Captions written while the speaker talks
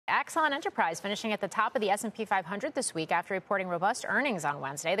Axon Enterprise finishing at the top of the S&P 500 this week after reporting robust earnings on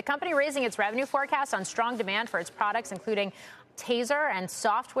Wednesday. The company raising its revenue forecast on strong demand for its products, including TASER and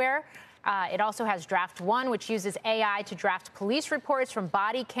software. It also has Draft One, which uses AI to draft police reports from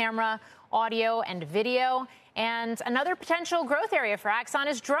body camera, audio, and video. And another potential growth area for Axon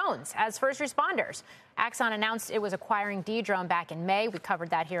is drones as first responders. Axon announced it was acquiring Dedrone back in May. We covered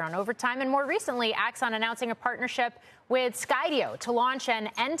that here on Overtime. And more recently, Axon announcing a partnership with Skydio to launch an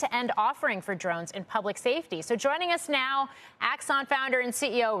end-to-end offering for drones in public safety. So joining us now, Axon founder and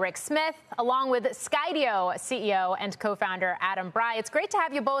CEO Rick Smith, along with Skydio CEO and co-founder Adam Bry. It's great to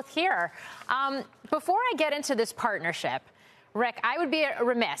have you both here. Before I get into this partnership, Rick, I would be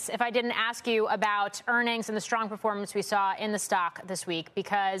remiss if I didn't ask you about earnings and the strong performance we saw in the stock this week,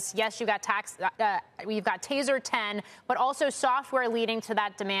 because, yes, you've got TASER 10, but also software leading to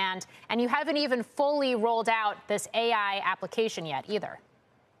that demand, and you haven't even fully rolled out this AI application yet either.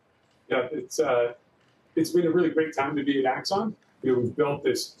 Yeah, it's been a really great time to be at Axon. We've built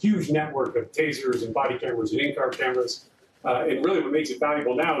this huge network of tasers and body cameras and in-car cameras. And really what makes it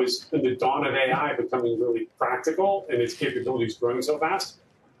valuable now is in the dawn of AI becoming really practical and its capabilities growing so fast.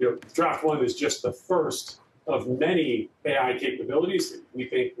 Draft One is just the first of many AI capabilities that we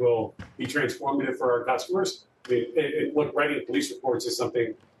think will be transformative for our customers. Look, writing police reports is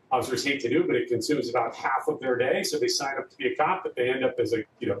something officers hate to do, but it consumes about half of their day. So they sign up to be a cop, but they end up as a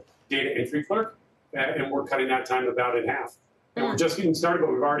data entry clerk, and we're cutting that time about in half. And we're just getting started,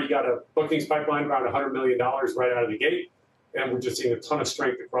 but we've already got a bookings pipeline around $100 million right out of the gate. And we're just seeing a ton of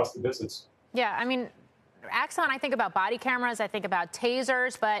strength across the business. Yeah, I mean, Axon, I think about body cameras, I think about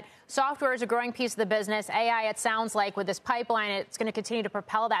tasers, but software is a growing piece of the business. AI, it sounds like with this pipeline, it's going to continue to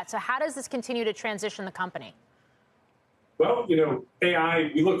propel that. So how does this continue to transition the company? Well, AI,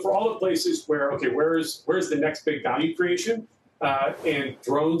 we look for all the places where, where's the next big value creation? And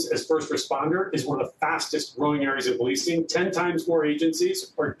drones as first responder is one of the fastest growing areas of policing. 10 times more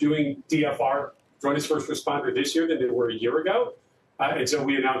agencies are doing DFR, drone as first responder, this year than they were a year ago. And so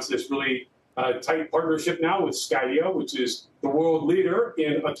we announced this really tight partnership now with Skydio, which is the world leader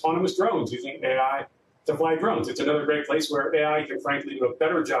in autonomous drones using AI to fly drones. It's another great place where AI can frankly do a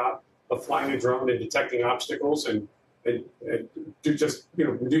better job of flying a drone and detecting obstacles and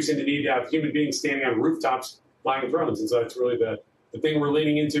reducing the need to have human beings standing on rooftops flying drones. And so that's really the thing we're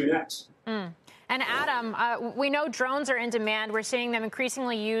leaning into next. And Adam, we know drones are in demand. We're seeing them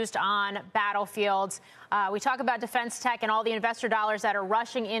increasingly used on battlefields. We talk about defense tech and all the investor dollars that are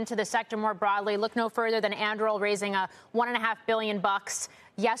rushing into the sector more broadly. Look no further than Anduril raising $1.5 billion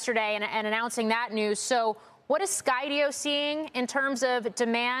yesterday and announcing that news. So what is Skydio seeing in terms of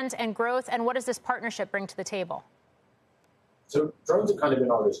demand and growth, and what does this partnership bring to the table? So drones have kind of been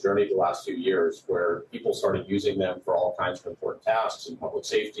on this journey the last few years where people started using them for all kinds of important tasks in public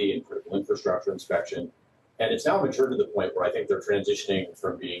safety and critical infrastructure inspection. And it's now matured to the point where I think they're transitioning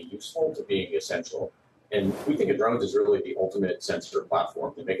from being useful to being essential. And we think of drones as really the ultimate sensor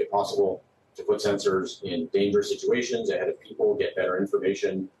platform. They make it possible to put sensors in dangerous situations ahead of people, get better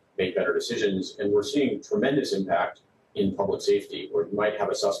information, make better decisions. And we're seeing tremendous impact in public safety where you might have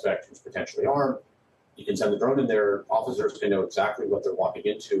a suspect who's potentially armed. You can send the drone in there. Officers can know exactly what they're walking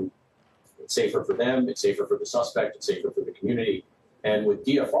into. It's safer for them. It's safer for the suspect. It's safer for the community. And with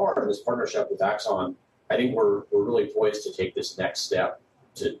DFR and this partnership with Axon, I think we're really poised to take this next step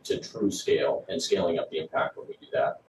to true scale and scaling up the impact when we do that.